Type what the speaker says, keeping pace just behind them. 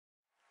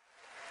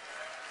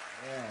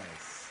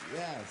Yes,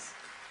 yes.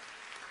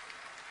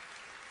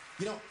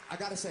 You know, I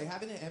gotta say,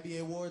 having the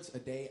NBA Awards a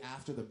day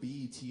after the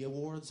BET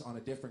Awards on a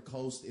different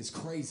coast is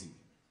crazy.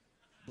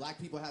 Black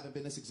people haven't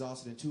been this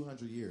exhausted in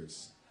 200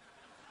 years.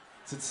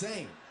 It's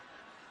insane.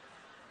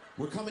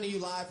 We're coming to you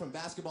live from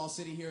Basketball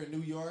City here in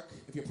New York.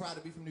 If you're proud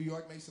to be from New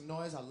York, make some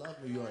noise. I love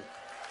New York.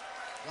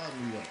 Love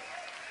New York.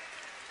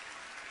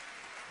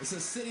 It's a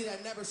city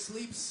that never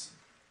sleeps,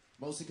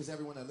 mostly because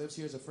everyone that lives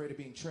here is afraid of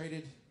being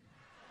traded.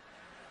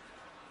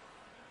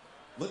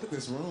 Look at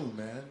this room,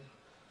 man.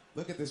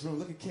 Look at this room.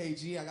 Look at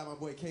KG. I got my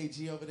boy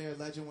KG over there,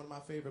 legend, one of my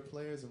favorite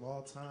players of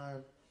all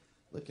time.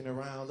 Looking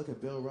around. Look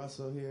at Bill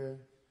Russell here.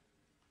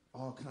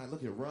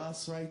 Look at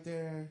Russ right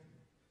there.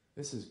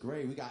 This is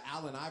great. We got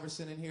Allen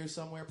Iverson in here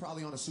somewhere,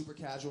 probably on a super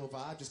casual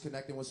vibe, just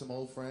connecting with some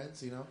old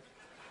friends, you know.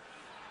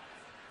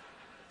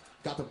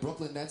 Got the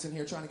Brooklyn Nets in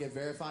here trying to get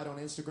verified on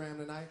Instagram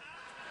tonight.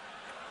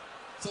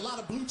 It's a lot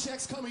of blue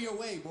checks coming your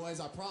way, boys,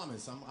 I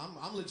promise.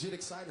 I'm legit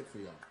excited for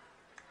y'all.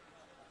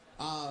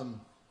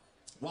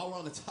 While we're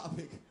on the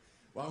topic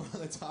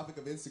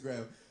of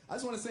Instagram, I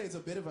just want to say it's a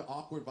bit of an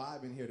awkward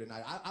vibe in here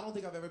tonight. I don't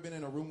think I've ever been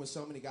in a room with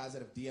so many guys that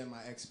have DM'd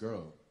my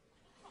ex-girl.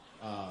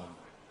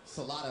 It's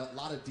a lot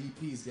of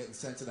DPs getting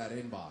sent to that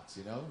inbox,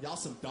 you know? Y'all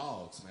some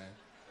dogs, man.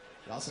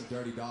 Y'all some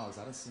dirty dogs.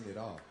 I done seen it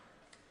all.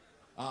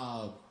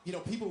 You know,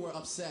 people were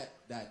upset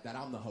that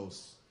I'm the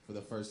host for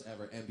the first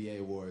ever NBA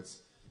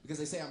Awards because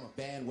they say I'm a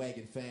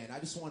bandwagon fan. I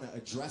just want to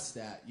address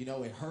that. You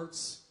know, it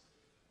hurts.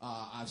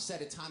 I've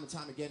said it time and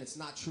time again. It's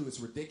not true. It's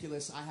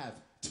ridiculous. I have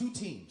two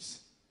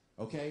teams,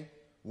 okay?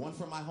 One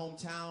from my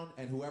hometown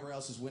and whoever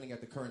else is winning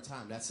at the current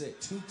time. That's it.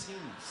 Two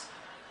teams.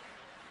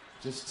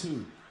 Just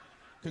two.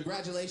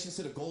 Congratulations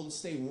to the Golden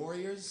State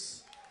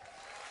Warriors.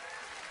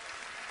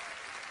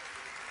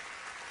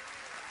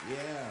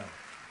 Yeah.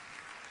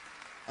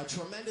 A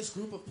tremendous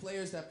group of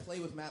players that play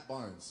with Matt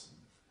Barnes.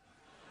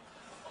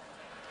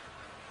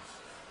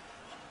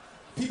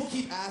 People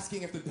keep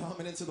asking if the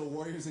dominance of the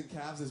Warriors and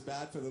Cavs is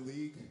bad for the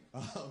league.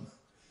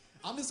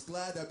 I'm just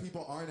glad that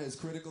people aren't as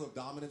critical of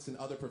dominance in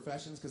other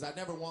professions, because I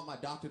never want my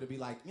doctor to be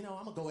like, you know,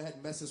 I'm gonna go ahead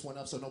and mess this one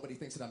up so nobody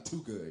thinks that I'm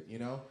too good, you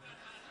know?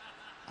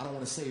 I don't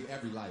want to save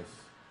every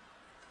life.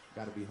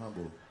 Gotta be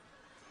humble.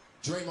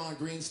 Draymond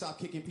Green stopped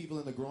kicking people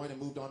in the groin and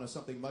moved on to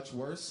something much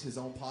worse, his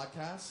own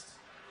podcast.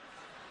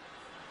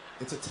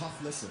 It's a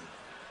tough listen.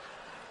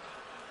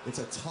 It's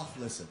a tough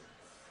listen.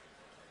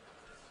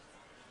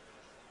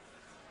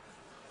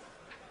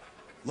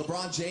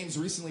 LeBron James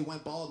recently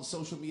went bald and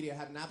social media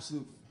had an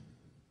absolute...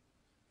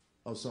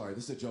 Oh, sorry,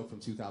 this is a joke from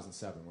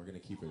 2007. We're gonna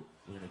keep it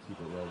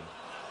rolling.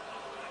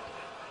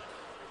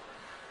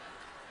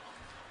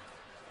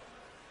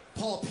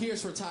 Paul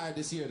Pierce retired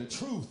this year. The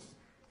truth.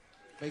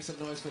 Make some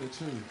noise for the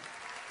truth.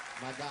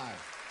 My guy.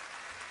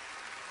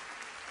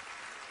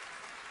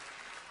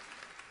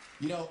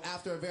 You know,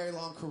 after a very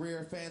long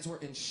career, fans were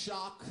in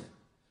shock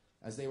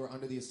as they were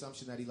under the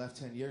assumption that he left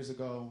 10 years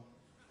ago.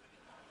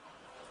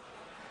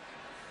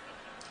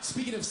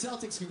 Speaking of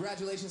Celtics,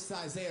 congratulations to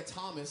Isaiah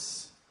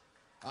Thomas.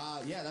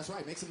 Yeah, that's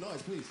right. Make some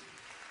noise, please.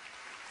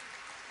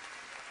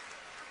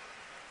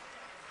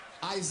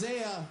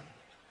 Isaiah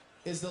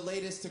is the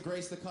latest to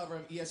grace the cover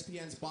of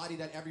ESPN's Body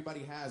That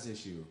Everybody Has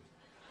issue.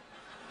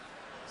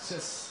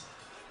 It's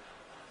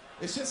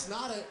just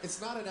not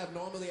an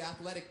abnormally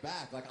athletic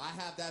back. Like, I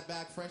have that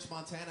back, French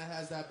Montana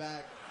has that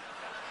back.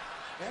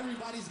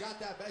 Everybody's got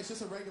that back. It's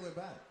just a regular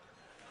back.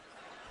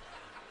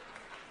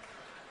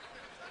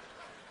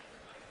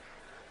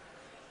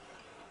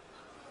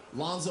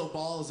 Lonzo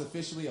Ball is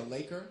officially a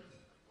Laker.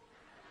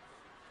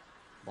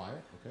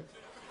 Quiet, okay.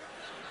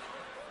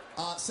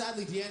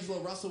 Sadly,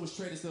 D'Angelo Russell was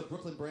traded to the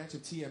Brooklyn branch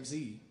of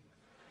TMZ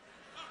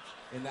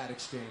in that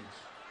exchange.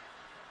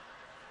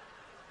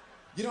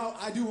 You know,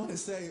 I do want to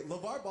say,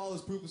 LeVar Ball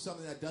is proof of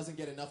something that doesn't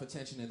get enough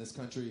attention in this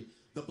country.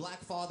 The black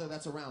father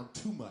that's around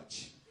too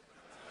much.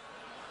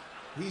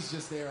 He's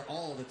just there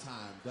all the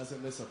time.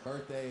 Doesn't miss a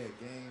birthday, a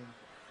game.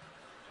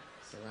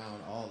 He's around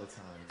all the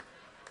time.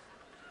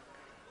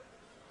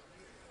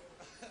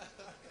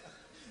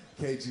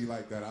 KG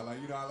like that. I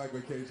like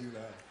when KG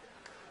laugh.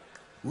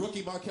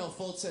 Rookie Markelle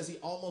Fultz says he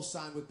almost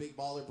signed with Big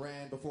Baller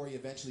Brand before he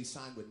eventually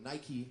signed with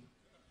Nike.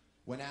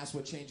 When asked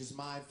what changed his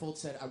mind, Fultz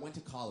said, I went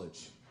to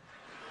college.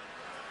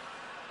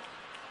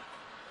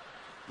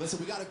 Listen,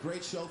 we got a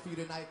great show for you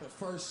tonight, but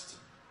first,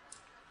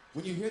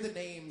 when you hear the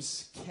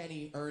names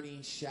Kenny, Ernie,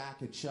 Shaq,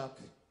 and Chuck,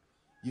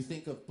 you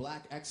think of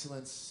black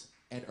excellence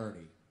and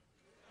Ernie.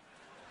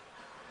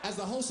 As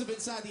the host of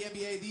Inside the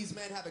NBA, these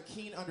men have a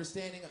keen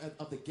understanding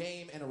of the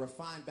game and a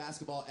refined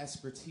basketball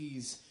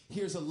expertise.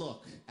 Here's a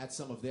look at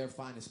some of their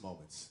finest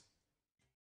moments.